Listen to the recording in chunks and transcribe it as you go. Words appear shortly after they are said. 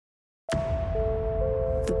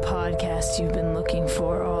podcast you've been looking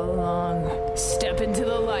for all along. Step into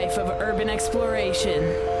the life of urban exploration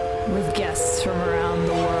with guests from around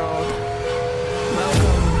the world.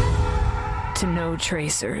 Welcome to No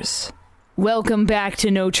Tracers. Welcome back to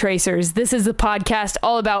No Tracers. This is a podcast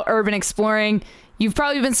all about urban exploring. You've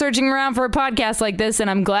probably been searching around for a podcast like this, and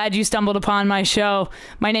I'm glad you stumbled upon my show.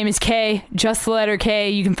 My name is K, just the letter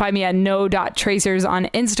K. You can find me at no.tracers on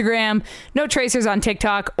Instagram, no tracers on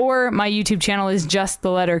TikTok, or my YouTube channel is just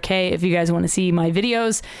the letter K if you guys want to see my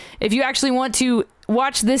videos. If you actually want to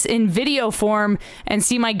watch this in video form and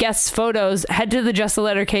see my guests' photos, head to the Just the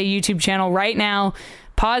Letter K YouTube channel right now.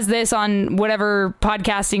 Pause this on whatever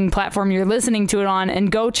podcasting platform you're listening to it on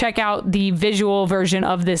and go check out the visual version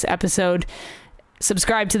of this episode.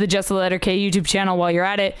 Subscribe to the Just the Letter K YouTube channel while you're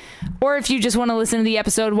at it. Or if you just want to listen to the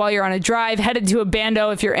episode while you're on a drive, headed to a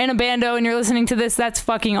bando. If you're in a bando and you're listening to this, that's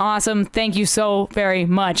fucking awesome. Thank you so very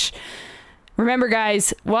much. Remember,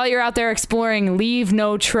 guys, while you're out there exploring, leave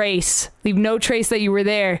no trace. Leave no trace that you were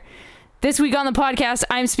there. This week on the podcast,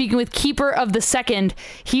 I'm speaking with KeeperOfTheSecond.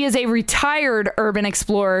 He is a retired urban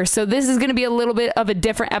explorer, so this is going to be a little bit of a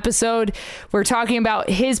different episode. We're talking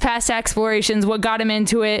about his past explorations, what got him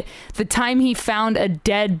into it, the time he found a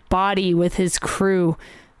dead body with his crew.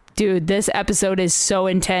 Dude, this episode is so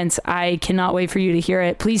intense. I cannot wait for you to hear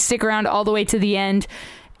it. Please stick around all the way to the end.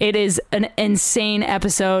 It is an insane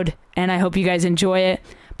episode, and I hope you guys enjoy it.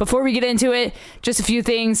 Before we get into it, just a few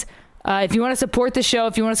things. If you want to support the show,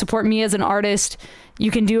 if you want to support me as an artist, you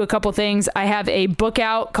can do a couple things. I have a book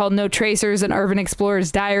out called No Tracers, an Urban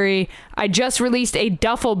Explorer's Diary. I just released a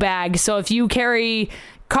duffel bag. So if you carry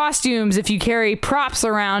costumes, if you carry props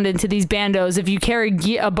around into these bandos, if you carry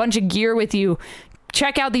a bunch of gear with you,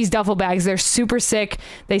 check out these duffel bags. They're super sick.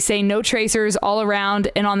 They say no tracers all around.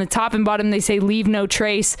 And on the top and bottom, they say leave no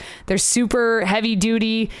trace. They're super heavy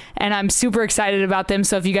duty and I'm super excited about them.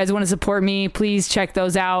 So if you guys want to support me, please check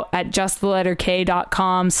those out at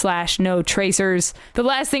justtheletterk.com/no tracers. The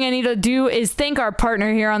last thing I need to do is thank our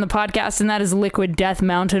partner here on the podcast, and that is Liquid Death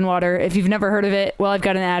Mountain Water. If you've never heard of it, well, I've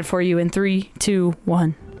got an ad for you in 3, 2,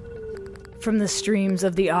 1. From the streams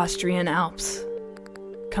of the Austrian Alps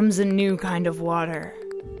comes a new kind of water.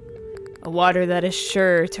 A water that is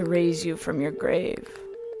sure to raise you from your grave.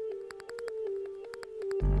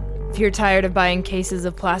 If you're tired of buying cases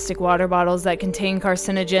of plastic water bottles that contain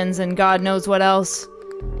carcinogens and God knows what else,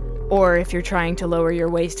 or if you're trying to lower your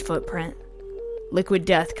waste footprint, Liquid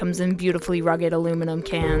Death comes in beautifully rugged aluminum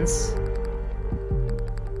cans.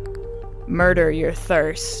 Murder your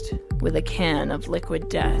thirst with a can of Liquid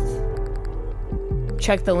Death.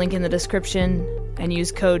 Check the link in the description and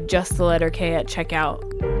use code JustTheLetterK at checkout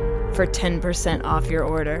for 10% off your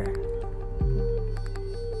order.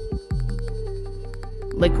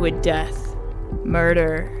 Liquid Death.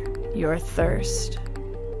 Murder your thirst.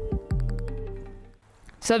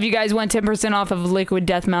 So if you guys want 10% off of Liquid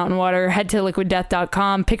Death Mountain Water, head to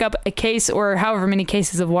liquiddeath.com, pick up a case or however many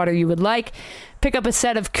cases of water you would like. Pick up a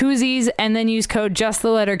set of koozies and then use code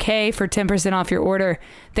JustTheLetterK for 10% off your order.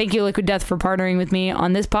 Thank you, Liquid Death, for partnering with me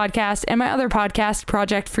on this podcast and my other podcast,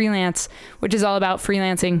 Project Freelance, which is all about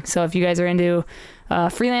freelancing. So if you guys are into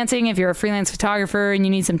freelancing, if you're a freelance photographer and you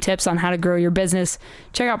need some tips on how to grow your business,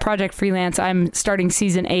 check out Project Freelance. I'm starting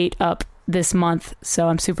season 8 up this month, so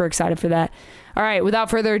I'm super excited for that. All right, without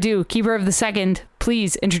further ado, KeeperOfTheSecond,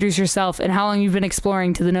 please introduce yourself and how long you've been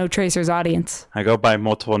exploring to the No Tracers audience. I go by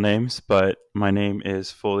multiple names, but my name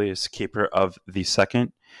is fully is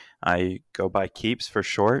KeeperOfTheSecond. I go by Keeps for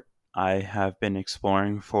short. I have been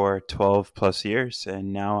exploring for 12 plus years,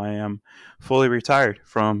 and now I am fully retired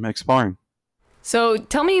from exploring. So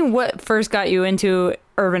tell me what first got you into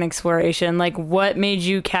urban exploration. Like, what made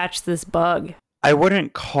you catch this bug? I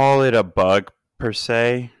wouldn't call it a bug per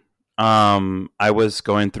se. I was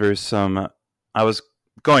going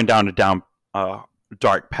down a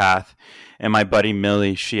dark path, and my buddy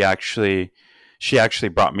Millie, she actually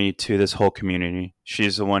brought me to this whole community.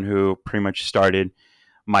 She's the one who pretty much started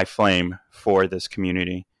my flame for this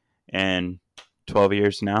community, and 12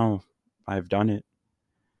 years now, I've done it.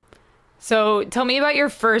 So tell me about your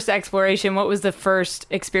first exploration. What was the first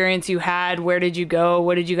experience you had? Where did you go?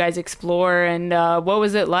 What did you guys explore? And what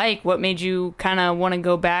was it like? What made you kind of want to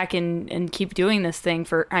go back and keep doing this thing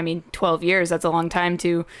for, 12 years? That's a long time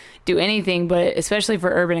to do anything, but especially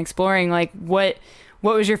for urban exploring. Like, what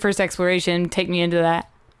was your first exploration? Take me into that.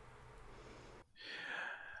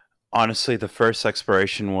 Honestly, the first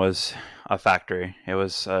exploration was a factory. It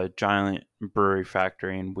was a giant brewery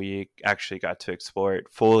factory, and we actually got to explore it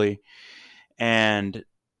fully. And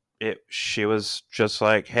she was just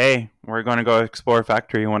like, "Hey, we're going to go explore a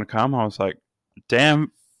factory. You want to come?" I was like,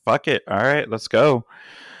 "Damn, fuck it. All right, let's go."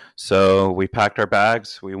 So we packed our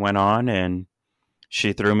bags, we went on, and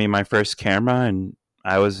she threw me my first camera, and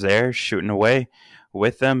I was there shooting away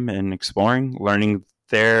with them and exploring, learning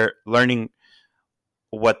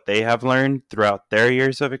what they have learned throughout their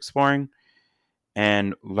years of exploring,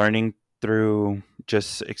 and learning through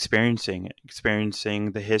just experiencing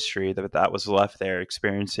the history that was left there,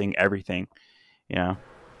 experiencing everything, you know.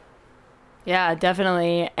 Yeah,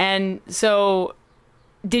 definitely. And so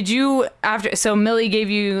did you after so Millie gave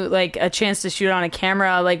you like a chance to shoot on a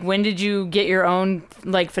camera, like when did you get your own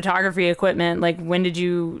like photography equipment? Like when did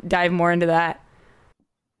you dive more into that?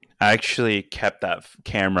 I actually kept that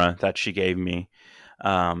camera that she gave me.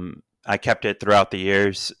 I kept it throughout the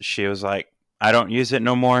years. She was like, I don't use it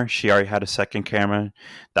no more. She already had a second camera.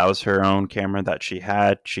 That was her own camera that she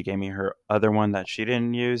had. She gave me her other one that she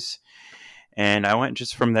didn't use. And I went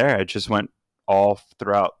just from there. I just went all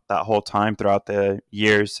throughout that whole time, throughout the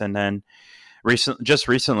years. And then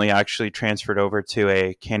recently, I actually transferred over to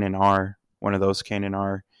a Canon R, one of those Canon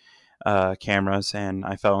R cameras, and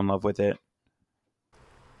I fell in love with it.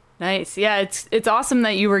 Nice. Yeah, it's awesome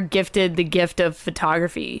that you were gifted the gift of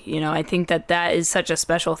photography. You know, I think that that is such a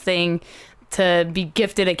special thing to be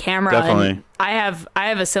gifted a camera. Definitely. And I have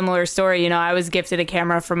a similar story. You know, I was gifted a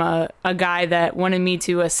camera from a guy that wanted me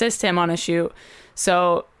to assist him on a shoot.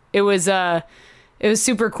 So it was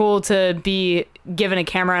super cool to be given a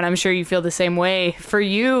camera, and I'm sure you feel the same way. For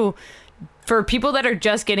you, for people that are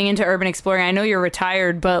just getting into urban exploring, I know you're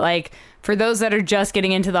retired, but like for those that are just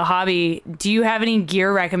getting into the hobby, do you have any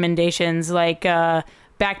gear recommendations like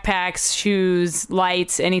backpacks, shoes,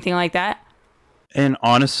 lights, anything like that? And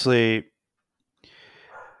honestly,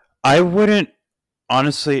 I wouldn't,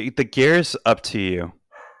 honestly, the gear is up to you.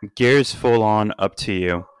 Gear is full on up to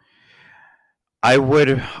you. I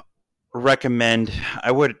would recommend,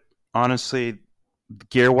 I would honestly,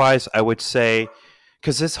 gear wise, I would say,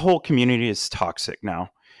 because this whole community is toxic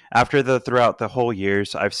now. Throughout the whole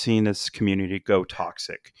years, I've seen this community go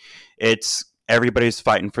toxic. It's everybody's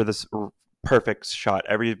fighting for this perfect shot.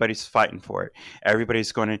 Everybody's fighting for it.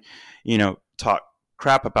 Everybody's going to, talk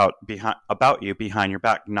crap about you behind your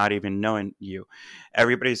back, not even knowing you.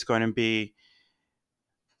 Everybody's going to be,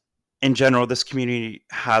 in general, this community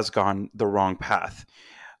has gone the wrong path.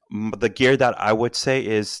 The gear that I would say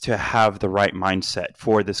is to have the right mindset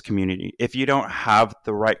for this community. If you don't have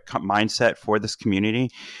the right mindset for this community,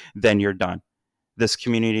 then you're done. This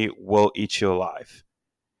community will eat you alive.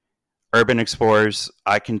 Urban explorers,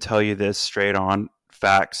 I can tell you this straight on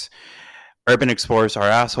facts. Urban explorers are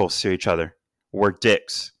assholes to each other. We're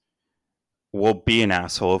dicks. We'll be an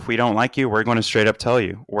asshole. If we don't like you, we're going to straight up tell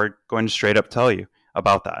you. We're going to straight up tell you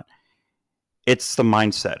about that. It's the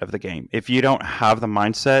mindset of the game. If you don't have the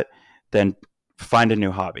mindset, then find a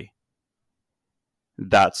new hobby.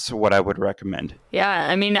 That's what I would recommend. Yeah,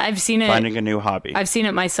 I mean, I've seen it. Finding a new hobby. I've seen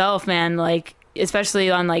it myself, man. Like,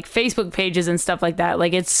 especially on like Facebook pages and stuff like that.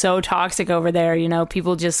 Like, it's so toxic over there. You know,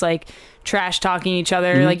 people just like trash talking each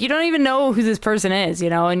other. Mm-hmm. Like, you don't even know who this person is. You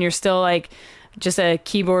know, and you're still like just a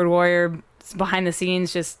keyboard warrior behind the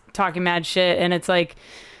scenes, just talking mad shit. And it's like,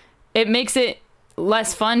 it makes it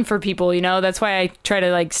less fun for people, you know. That's why I try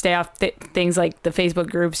to like stay off things like the Facebook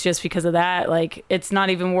groups, just because of that. Like, it's not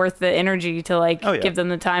even worth the energy to like give them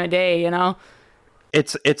the time of day, you know.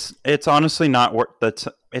 It's honestly not worth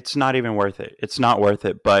it's not even worth it. It's not worth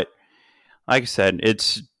it. But like I said,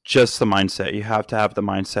 it's just the mindset. You have to have the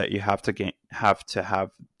mindset. You have to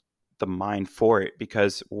have the mind for it,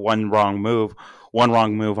 because one wrong move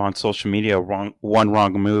on social media, one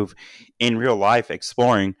wrong move in real life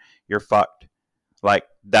exploring, you're fucked. Like,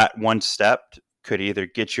 that one step could either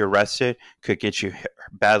get you arrested, could get you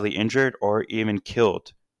badly injured, or even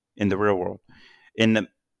killed in the real world.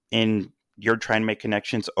 You're trying to make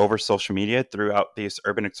connections over social media throughout these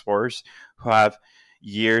urban explorers who have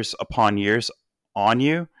years upon years on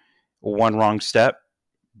you. One wrong step,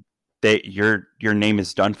 your name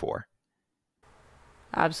is done for.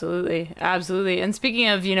 Absolutely. And speaking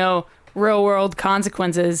of, real world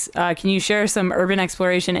consequences, can you share some urban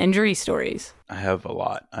exploration injury stories? I have a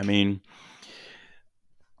lot. I mean,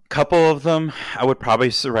 a couple of them, I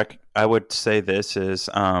would say this is,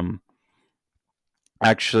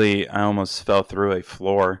 actually, I almost fell through a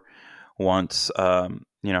floor once.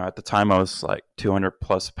 At the time I was like 200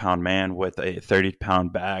 plus pound man with a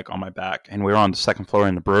 30-pound bag on my back, and we were on the second floor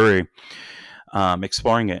in the brewery,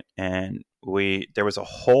 exploring it. And there was a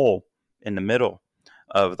hole in the middle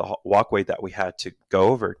of the walkway that we had to go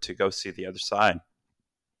over to go see the other side.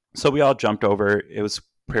 So we all jumped over. It was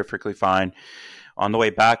perfectly fine. On the way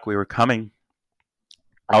back, I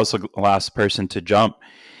was the last person to jump,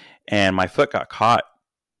 and my foot got caught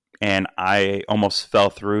and I almost fell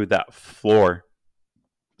through that floor.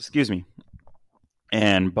 Excuse me.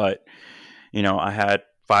 But I had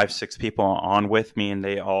 5, 6 people on with me, and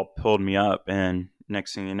they all pulled me up. And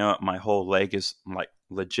next thing you know, my whole leg is like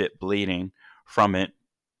legit bleeding from it,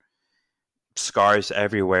 scars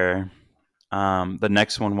everywhere. The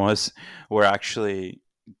next one was we're actually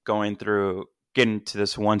getting to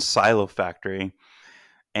this one silo factory,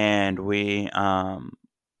 and we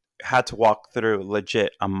had to walk through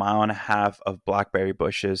legit a mile and a half of blackberry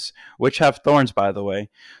bushes, which have thorns, by the way.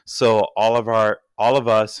 So all of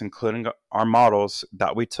us, including our models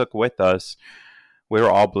that we took with us, we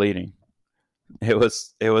were all bleeding. It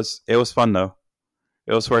was fun though.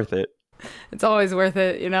 It was worth it. It's always worth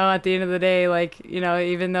it, at the end of the day. Like,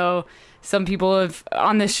 even though some people have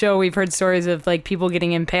on this show, we've heard stories of like people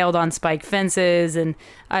getting impaled on spike fences, and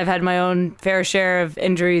I've had my own fair share of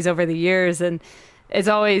injuries over the years, and it's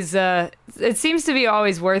always it seems to be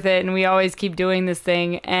always worth it, and we always keep doing this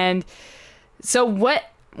thing. And so what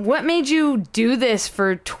made you do this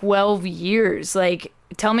for 12 years? Like,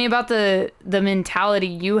 tell me about the mentality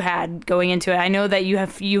you had going into it. I know that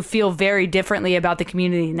you feel very differently about the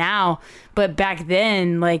community now, but back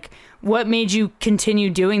then, like, what made you continue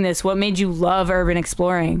doing this? What made you love urban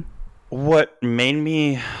exploring? What made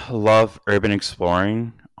me love urban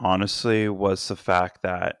exploring, honestly, was the fact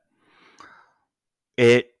that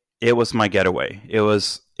it was my getaway. It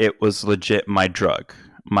was legit my drug.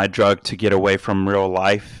 My drug to get away from real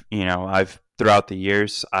life. I've throughout the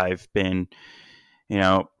years I've been,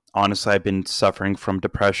 honestly, I've been suffering from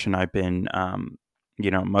depression. I've been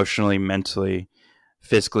emotionally, mentally,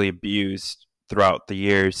 physically abused throughout the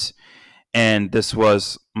years. And this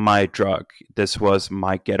was my drug. This was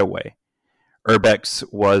my getaway. Urbex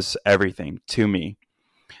was everything to me.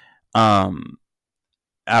 Um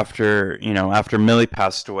after Millie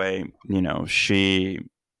passed away,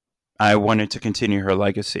 I wanted to continue her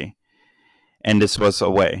legacy, and this was a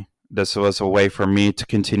way. This was a way for me to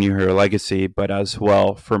continue her legacy, but as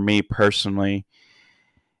well for me personally,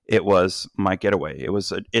 it was my getaway.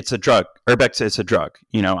 It's a drug. Urbex is a drug.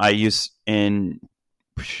 I used in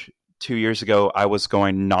 2 years ago, I was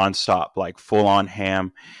going nonstop, like full on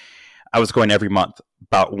ham. I was going every month,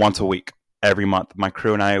 about once a week, every month. My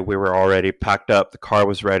crew and I, we were already packed up. The car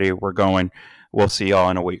was ready. We're going. We'll see y'all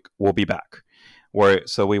in a week. We'll be back.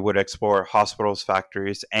 So we would explore hospitals,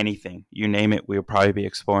 factories, anything. You name it, we would probably be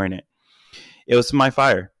exploring it. It was my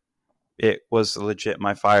fire. It was legit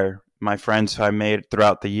my fire. My friends who I made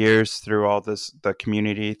throughout the years, through all this, the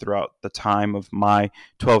community, throughout the time of my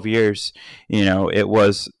 12 years, we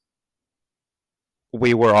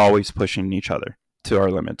were always pushing each other to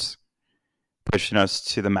our limits, pushing us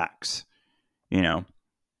to the max.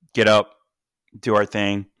 Get up, do our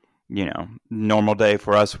thing. Normal day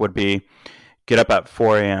for us would be get up at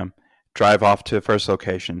 4 a.m., drive off to the first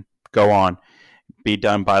location, go on, be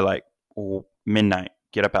done by like midnight,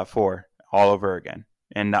 get up at 4, all over again.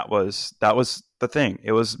 And that was the thing.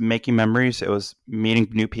 It was making memories. It was meeting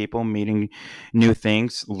new people, meeting new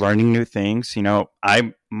things, learning new things.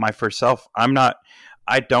 I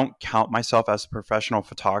don't count myself as a professional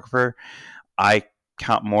photographer. I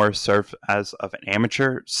count more serve as of an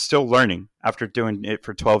amateur, still learning after doing it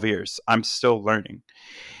for 12 years. I'm still learning.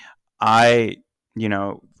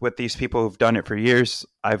 With these people who've done it for years,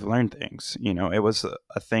 I've learned things. It was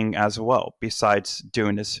a thing as well, besides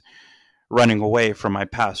doing this, running away from my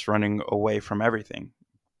past, running away from everything,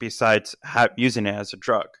 besides using it as a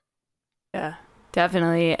drug. Yeah,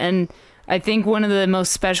 definitely. And I think one of the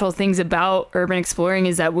most special things about urban exploring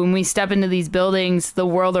is that when we step into these buildings, the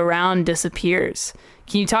world around disappears.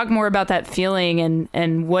 Can you talk more about that feeling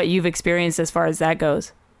and what you've experienced as far as that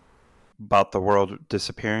goes? About the world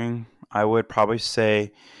disappearing, I would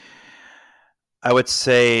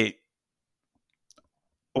say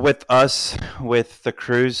with us, with the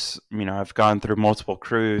crews, I've gone through multiple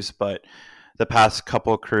crews, but the past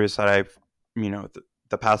couple of crews that I've,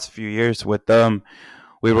 the past few years with them,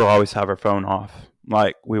 we will always have our phone off.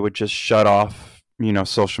 Like, we would just shut off,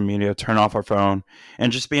 social media, turn off our phone,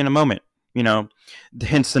 and just be in a moment,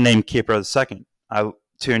 hence the name Keeper of the Second.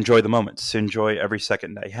 To enjoy the moments, to enjoy every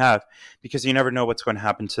second that you have, because you never know what's going to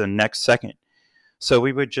happen to the next second. So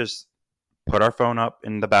we would just put our phone up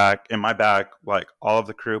in my bag, like all of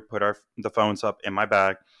the crew put the phones up in my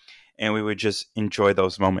bag, and we would just enjoy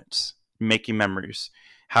those moments, making memories,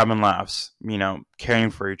 having laughs,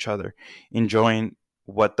 caring for each other, enjoying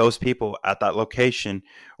what those people at that location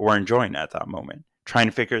were enjoying at that moment, trying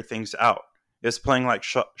to figure things out. It's playing like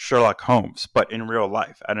Sherlock Holmes, but in real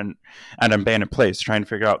life at an abandoned place, trying to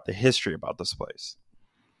figure out the history about this place.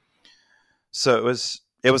 So it was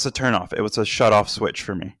a turnoff. It was a shut off switch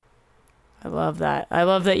for me. I love that. I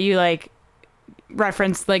love that you like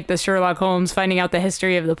referenced like the Sherlock Holmes finding out the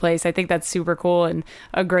history of the place. I think that's super cool and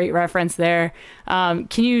a great reference there. Can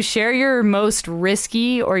you share your most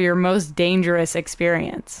risky or your most dangerous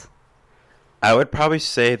experience? I would probably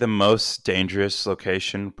say the most dangerous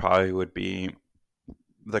location probably would be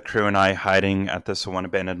the crew and I hiding at this one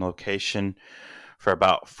abandoned location for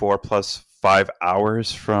about 4 plus 5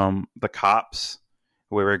 hours from the cops.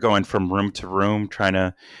 We were going from room to room, trying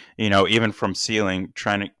to, even from ceiling,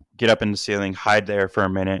 trying to get up in the ceiling, hide there for a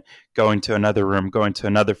minute, going to another room, going to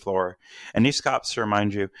another floor. And these cops, to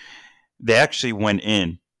remind you, they actually went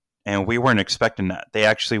in, and we weren't expecting that. They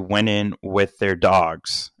actually went in with their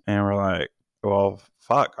dogs, and we're like, well,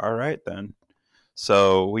 fuck, all right then.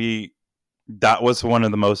 So that was one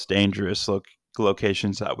of the most dangerous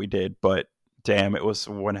locations that we did, but damn, it was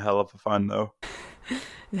one hell of a fun though.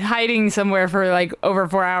 Hiding somewhere for like over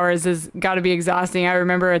 4 hours has got to be exhausting. I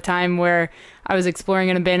remember a time where I was exploring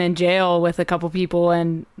an abandoned jail with a couple people,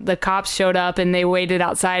 and the cops showed up and they waited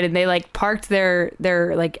outside, and they like parked their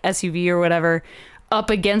like SUV or whatever up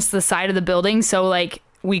against the side of the building, so like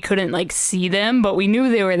we couldn't like see them, but we knew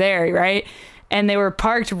they were there, right? And they were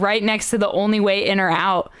parked right next to the only way in or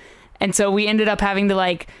out. And so we ended up having to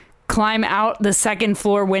like climb out the second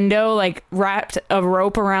floor window, like wrapped a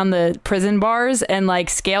rope around the prison bars and like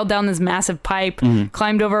scaled down this massive pipe,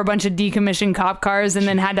 climbed over a bunch of decommissioned cop cars, and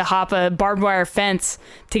then had to hop a barbed wire fence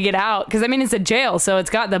to get out. Cause I mean, it's a jail, so it's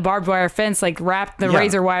got the barbed wire fence, like wrapped the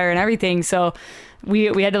razor wire and everything. So we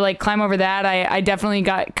had to like climb over that. I definitely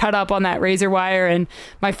got cut up on that razor wire, and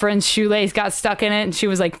my friend's shoelace got stuck in it, and she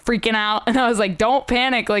was like freaking out. And I was like, don't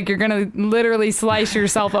panic. Like, you're going to literally slice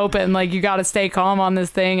yourself open. Like, you got to stay calm on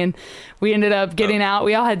this thing. And we ended up getting out.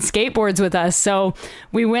 We all had skateboards with us. So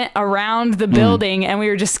we went around the building and we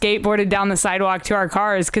were just skateboarded down the sidewalk to our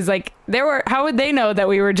cars. Cause like how would they know that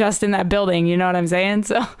we were just in that building? You know what I'm saying?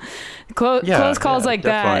 So close calls like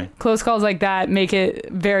definitely. Close calls like that make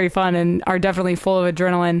it very fun and are definitely full of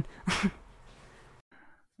adrenaline.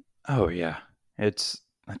 Oh yeah.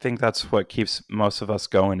 I think that's what keeps most of us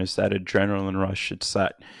going, is that adrenaline rush. It's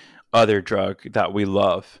that other drug that we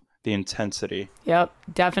love, the intensity. Yep,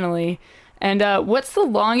 definitely. And what's the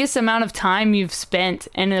longest amount of time you've spent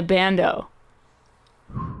in a bando?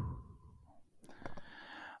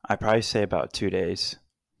 I'd probably say about 2 days.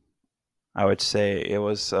 I would say it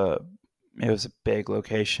was a big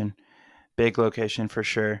location for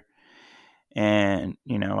sure. And,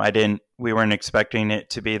 we weren't expecting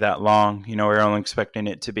it to be that long. We were only expecting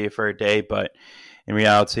it to be for a day, but in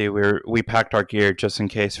reality, we packed our gear just in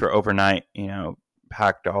case for overnight,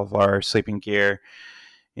 packed all of our sleeping gear,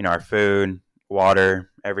 our food,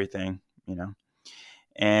 water, everything,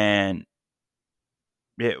 and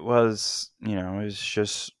it was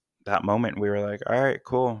just that moment. We were like, all right,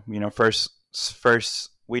 cool. First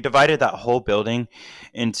we divided that whole building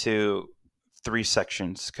into 3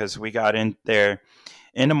 sections, because we got in there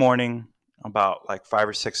in the morning, about like 5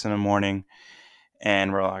 or 6 in the morning,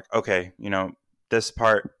 and we're like, okay, this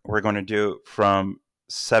part we're going to do from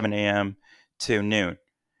 7 a.m. to noon.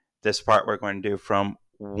 This part we're going to do from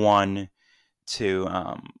 1 to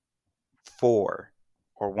 4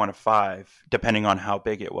 or 1 to 5, depending on how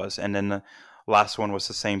big it was. And then the last one was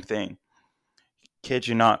the same thing. Kid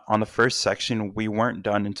you not, on the first section, we weren't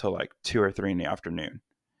done until like 2 or 3 in the afternoon.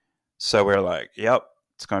 So we're like, yep,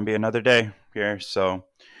 it's going to be another day here. So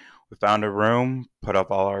we found a room, put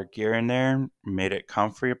up all our gear in there, made it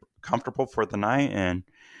comfortable for the night, and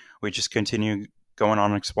we just continue going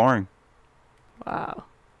on exploring. Wow.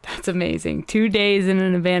 That's amazing. 2 days in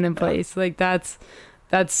an abandoned place. Like that's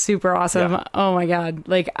super awesome. Yeah. Oh my God.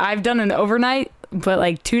 Like, I've done an overnight, but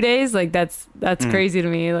like 2 days, like that's crazy to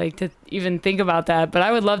me, like to even think about that. But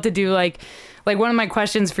I would love to do like one of my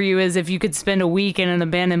questions for you is, if you could spend a week in an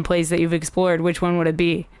abandoned place that you've explored, which one would it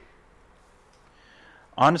be?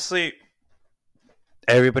 Honestly,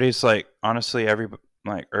 every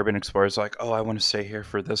urban explorers like, oh, I want to stay here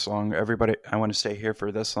for this long. I want to stay here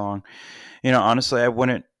for this long. Honestly, I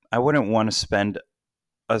wouldn't want to spend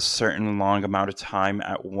a certain long amount of time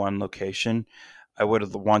at one location. I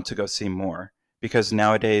would want to go see more, because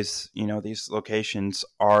nowadays, these locations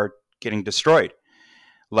are getting destroyed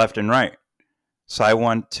left and right. So I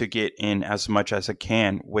want to get in as much as I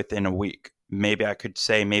can within a week. Maybe I could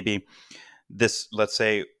say, let's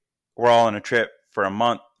say we're all on a trip for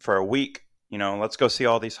a week. Let's go see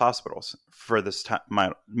all these hospitals for this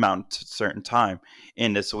certain time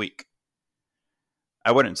in this week.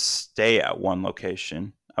 I wouldn't stay at one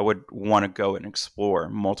location. I would want to go and explore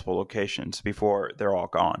multiple locations before they're all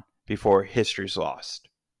gone, before history's lost.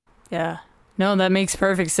 Yeah. No, that makes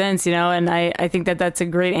perfect sense, you know, and I think that that's a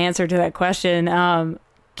great answer to that question.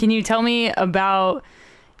 Can you tell me about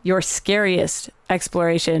your scariest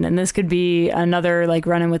exploration? And this could be another like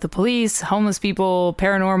running with the police, homeless people,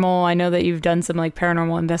 paranormal. I know that you've done some like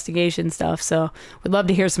paranormal investigation stuff, so would love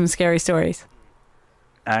to hear some scary stories.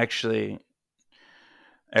 Actually,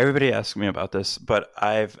 everybody asks me about this, but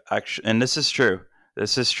I've actually, and this is true.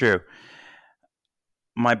 This is true.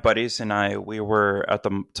 My buddies and I, we were at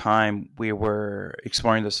the time we were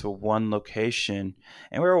exploring this one location,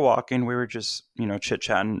 and we were walking. We were just chit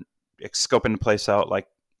chatting, scoping the place out, like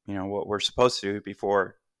what we're supposed to do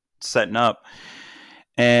before setting up.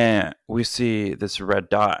 And we see this red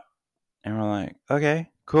dot, and we're like, okay,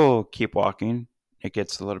 cool. Keep walking. It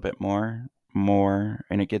gets a little bit more,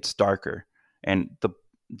 and it gets darker, and the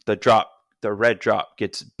red drop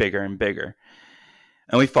gets bigger and bigger,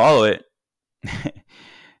 and we follow it.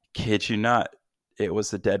 Kid you not, it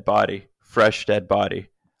was a dead body, fresh dead body,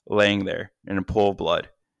 laying there in a pool of blood.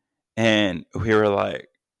 And we were like,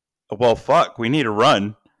 well, fuck, we need to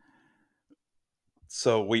run.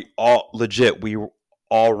 So we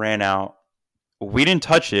all ran out. We didn't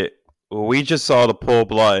touch it. We just saw the pool of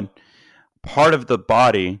blood, part of the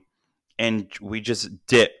body, and we just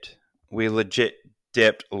dipped. We legit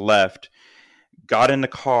dipped left, got in the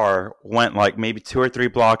car, went like maybe 2 or 3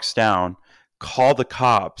 blocks down, called the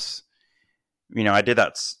cops. I did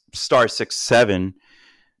that *67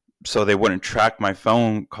 so they wouldn't track my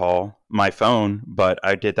phone, but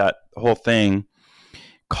I did that whole thing.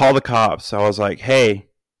 Call the cops. I was like, hey,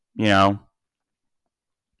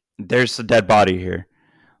 there's a dead body here.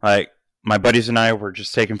 Like, my buddies and I were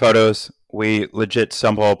just taking photos. We legit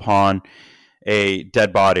stumbled upon a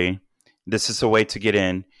dead body. This is the way to get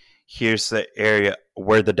in. Here's the area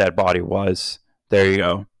where the dead body was. There you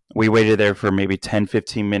go. We waited there for maybe 10,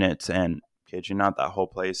 15 minutes, and kid you not, that whole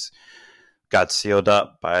place got sealed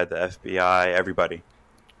up by the FBI, everybody.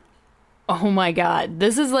 Oh my God.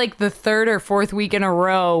 This is like the third or fourth week in a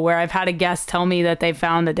row where I've had a guest tell me that they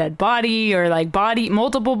found a dead body or like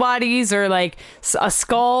multiple bodies or like a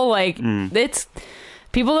skull. Like it's,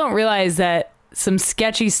 people don't realize that some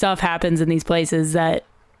sketchy stuff happens in these places that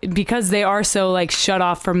because they are so like shut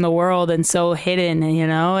off from the world and so hidden,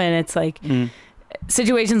 and it's like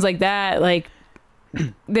situations like that, like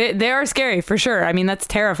they are scary for sure. I mean, that's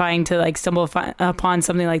terrifying to like stumble upon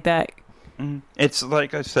something like that. It's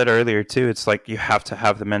like I said earlier too, it's like you have to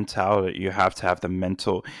have the mentality, you have to have the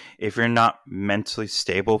mental. If you're not mentally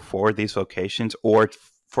stable for these locations or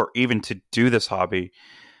for even to do this hobby,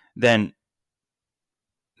 then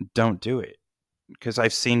don't do it. Because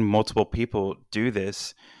I've seen multiple people do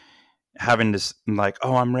this, having this like,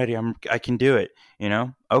 oh, I'm ready, I can do it,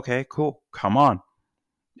 okay, cool, come on.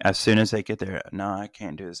 As soon as they get there, no, I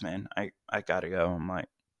can't do this, man, I gotta go. I'm like,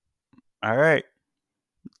 all right,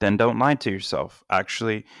 then don't lie to yourself.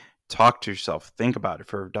 Actually talk to yourself. Think about it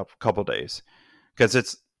for a couple days,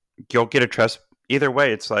 because you'll get a trust. Either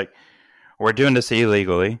way, it's like we're doing this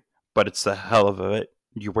illegally, but it's the hell of it.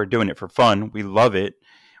 We're doing it for fun. We love it.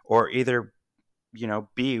 Or either,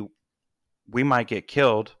 B, we might get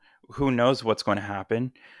killed. Who knows what's going to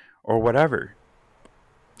happen, or whatever.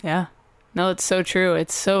 Yeah, no, it's so true.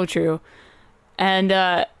 It's so true. And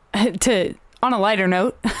on a lighter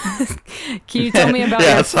note, can you tell me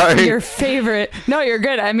about your favorite? No, you're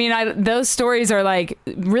good. I mean, those stories are like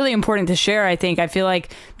really important to share. I think I feel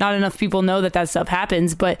like not enough people know that stuff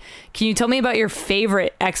happens. But can you tell me about your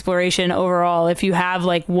favorite exploration overall, if you have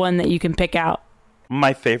like one that you can pick out?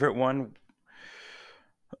 My favorite one,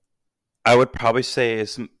 I would probably say,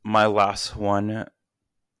 is my last one,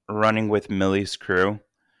 running with Millie's crew.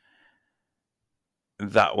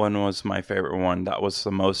 That one was my favorite one. That was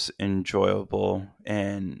the most enjoyable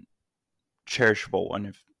and cherishable one,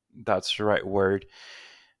 if that's the right word.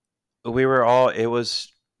 It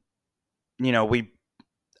was, we,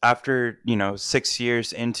 after, 6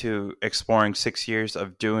 years into exploring, 6 years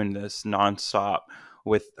of doing this nonstop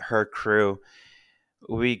with her crew,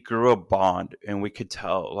 we grew a bond, and we could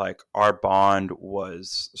tell like our bond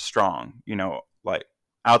was strong, like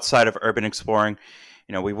outside of urban exploring,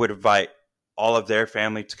 we would invite all of their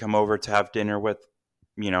family to come over to have dinner with,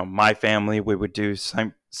 my family. We would do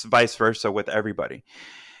some vice versa with everybody.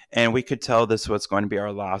 And we could tell this was going to be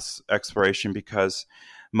our last exploration, because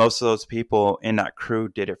most of those people in that crew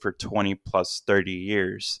did it for 20 plus 30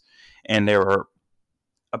 years, and they were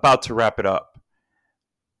about to wrap it up.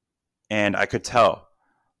 And I could tell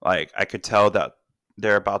that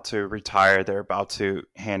they're about to retire. They're about to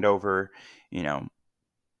hand over,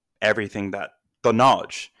 everything, that the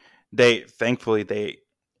knowledge. Thankfully, they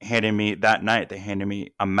handed me that night, they handed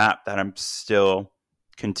me a map that I'm still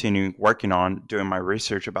continue working on doing my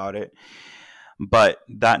research about it. But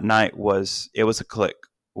that night it was a click.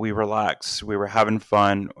 We relaxed. We were having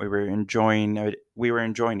fun. We were enjoying it. We were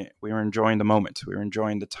enjoying it. We were enjoying the moments. We were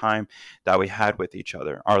enjoying the time that we had with each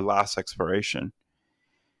other. Our last exploration.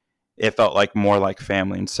 It felt like more like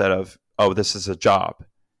family instead of, oh, this is a job.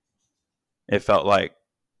 It felt like,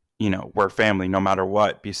 we're family no matter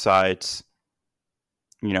what. Besides,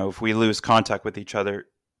 if we lose contact with each other,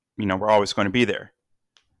 we're always going to be there.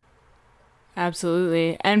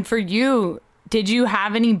 Absolutely. And for you, did you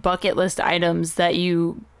have any bucket list items that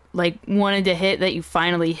you like wanted to hit that you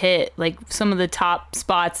finally hit? Like some of the top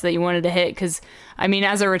spots that you wanted to hit? Because I mean,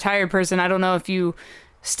 as a retired person, I don't know if you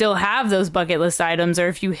still have those bucket list items or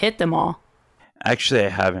if you hit them all. Actually, I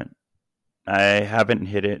haven't. I haven't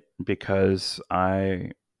hit it because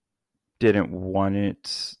I didn't want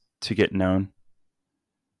it to get known.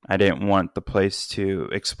 I didn't want the place to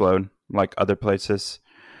explode like other places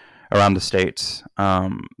around the States.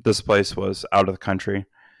 This place was out of the country,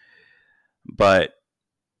 but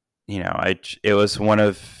it was one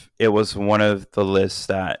of the lists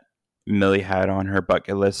that Millie had on her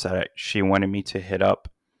bucket list that she wanted me to hit up,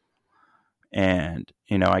 and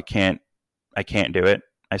I can't do it.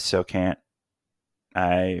 I still can't.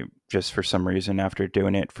 I just, for some reason, after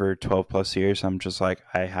doing it for 12 plus years, I'm just like,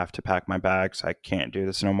 I have to pack my bags. I can't do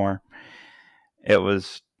this no more. It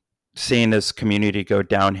was seeing this community go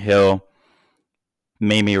downhill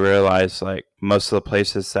made me realize like most of the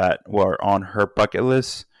places that were on her bucket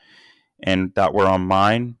list and that were on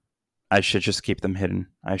mine, I should just keep them hidden.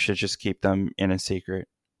 I should just keep them in a secret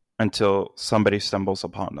until somebody stumbles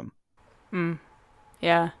upon them.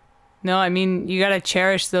 Yeah. No, I mean, you got to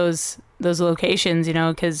cherish those locations,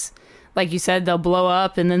 because like you said, they'll blow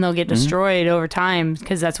up and then they'll get destroyed over time,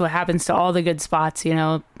 because that's what happens to all the good spots.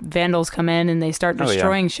 Vandals come in and they start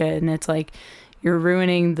destroying shit, and it's like you're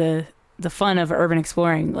ruining the fun of urban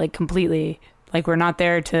exploring, like completely. Like, we're not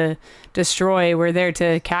there to destroy, we're there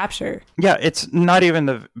to capture. Yeah, it's not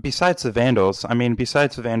even besides the vandals. I mean,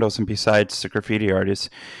 besides the vandals and besides the graffiti artists,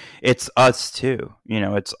 it's us too.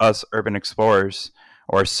 It's us urban explorers,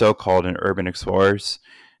 or so-called urban explorers,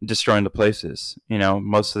 destroying the places.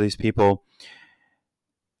 Most of these people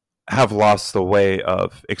have lost the way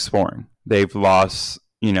of exploring. They've lost,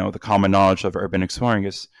 the common knowledge of urban exploring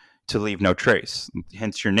is to leave no trace,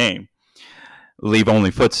 hence your name. Leave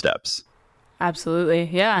only footsteps. Absolutely.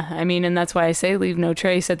 Yeah. I mean, and that's why I say leave no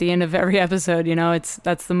trace at the end of every episode.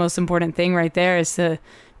 That's the most important thing right there, is to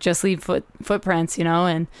just leave footprints,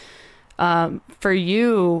 and for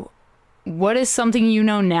you, what is something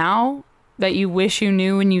now that you wish you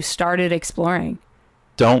knew when you started exploring?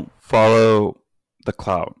 Don't follow the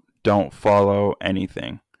cloud. Don't follow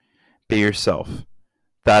anything. Be yourself.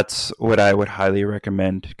 That's what I would highly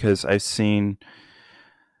recommend, because I've seen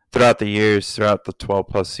throughout the 12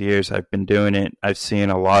 plus years I've been doing it, I've seen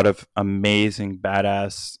a lot of amazing,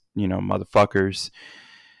 badass, motherfuckers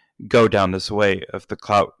go down this way of the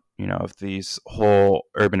clout, of these whole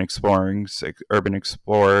urban explorers,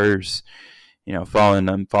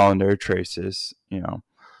 following their traces,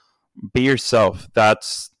 be yourself.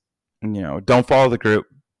 That's, don't follow the group,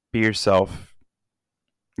 be yourself.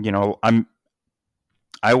 I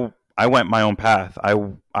went my own path.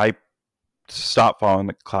 I stopped following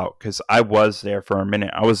the clout because I was there for a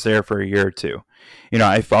minute. I was there for a year or two.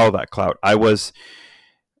 I followed that clout. I was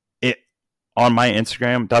it on my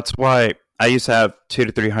Instagram. That's why I used to have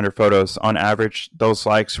 200 to 300 photos on average. Those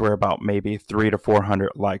likes were about maybe 300 to 400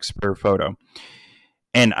 likes per photo.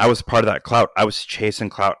 And I was part of that clout. I was chasing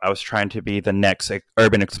clout. I was trying to be the next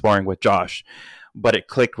urban exploring with Josh. But it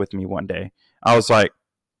clicked with me one day. I was like,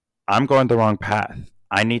 I'm going the wrong path.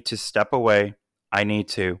 I need to step away. I need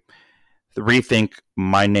to rethink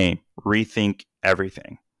my name, rethink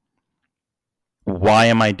everything. Why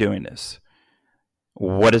am I doing this?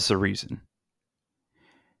 What is the reason?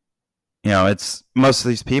 It's most of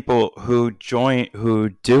these people who do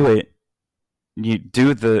it, you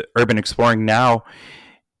do the urban exploring now.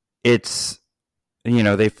 It's,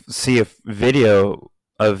 they see a video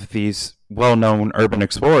of these well-known urban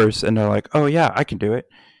explorers and they're like, oh yeah, I can do it.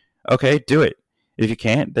 Okay, do it. If you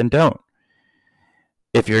can't, then don't.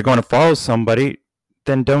 If you're going to follow somebody,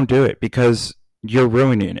 then don't do it, because you're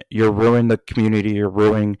ruining it. You're ruining the community. You're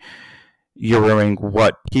ruining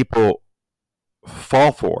what people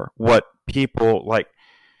fall for, what people like.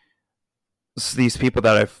 These people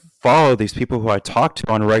that I follow, these people who I talk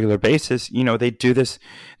to on a regular basis, they do this.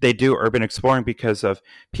 They do urban exploring because of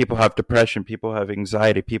people have depression, people have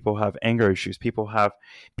anxiety, people have anger issues, people have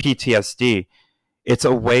PTSD. It's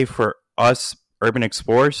a way for us urban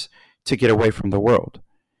explorers to get away from the world.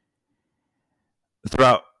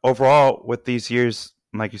 throughout overall with these years,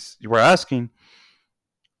 like you were asking,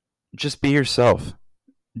 just be yourself.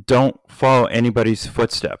 Don't follow anybody's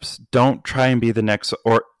footsteps. Don't try and be the next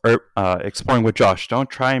or exploring with Josh. Don't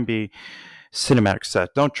try and be cinematic set.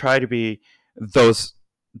 Don't try to be those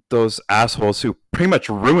assholes who pretty much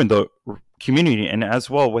ruin the community and as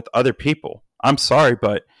well with other people. I'm sorry,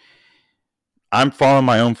 but I'm following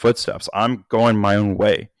my own footsteps. I'm going my own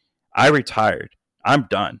way. I retired. I'm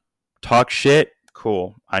done. Talk shit,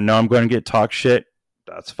 cool. I know I'm going to get talk shit.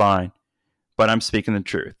 That's fine. But I'm speaking the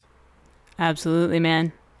truth. Absolutely,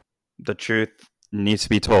 man. The truth needs to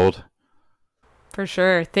be told. For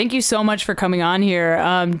sure. Thank you so much for coming on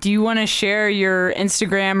here. Do you want to share your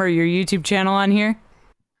Instagram or your YouTube channel on here?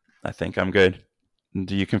 I think I'm good.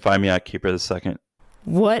 You can find me at KeeperOfTheSecond.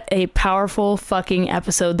 What a powerful fucking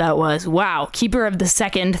episode that was. Wow. Keeper of the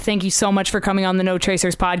Second, thank you so much for coming on the No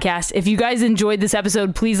Tracers podcast. If you guys enjoyed this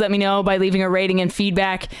episode, please let me know by leaving a rating and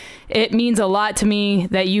feedback. It means a lot to me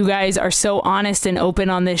that you guys are so honest and open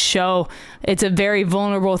on this show. It's a very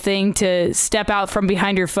vulnerable thing to step out from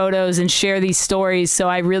behind your photos and share these stories. So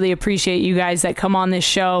I really appreciate you guys that come on this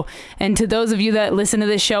show. And to those of you that listen to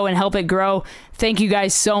this show and help it grow, thank you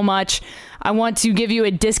guys so much. I want to give you a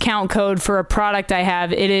discount code for a product I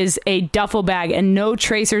have. It is a duffel bag, a No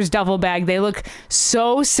Tracers duffel bag. They look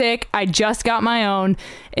so sick. I just got my own.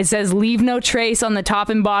 It says leave no trace on the top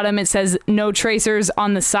and bottom. It says No Tracers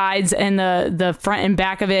on the sides and the front and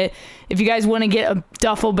back of it. If you guys want to get a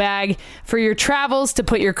duffel bag for your travels, to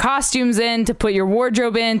put your costumes in, to put your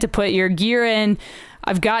wardrobe in, to put your gear in,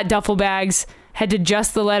 I've got duffel bags. Head to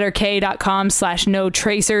justtheletterk.com/no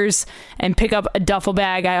tracers and pick up a duffel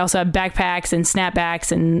bag. I also have backpacks and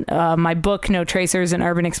snapbacks and my book, No Tracers, and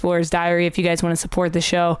Urban Explorer's Diary. If you guys want to support the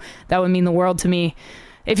show, that would mean the world to me.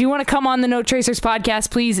 If you want to come on the No Tracers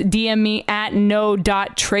podcast, please DM me at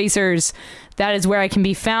no.tracers. That is where I can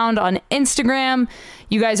be found on Instagram.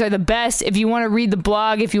 You guys are the best. If you want to read the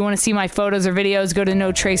blog, if you want to see my photos or videos, go to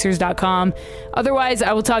notracers.com. Otherwise,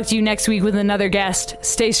 I will talk to you next week with another guest.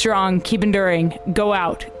 Stay strong, keep enduring, go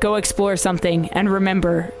out, go explore something, and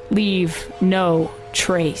remember, leave no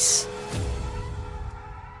trace.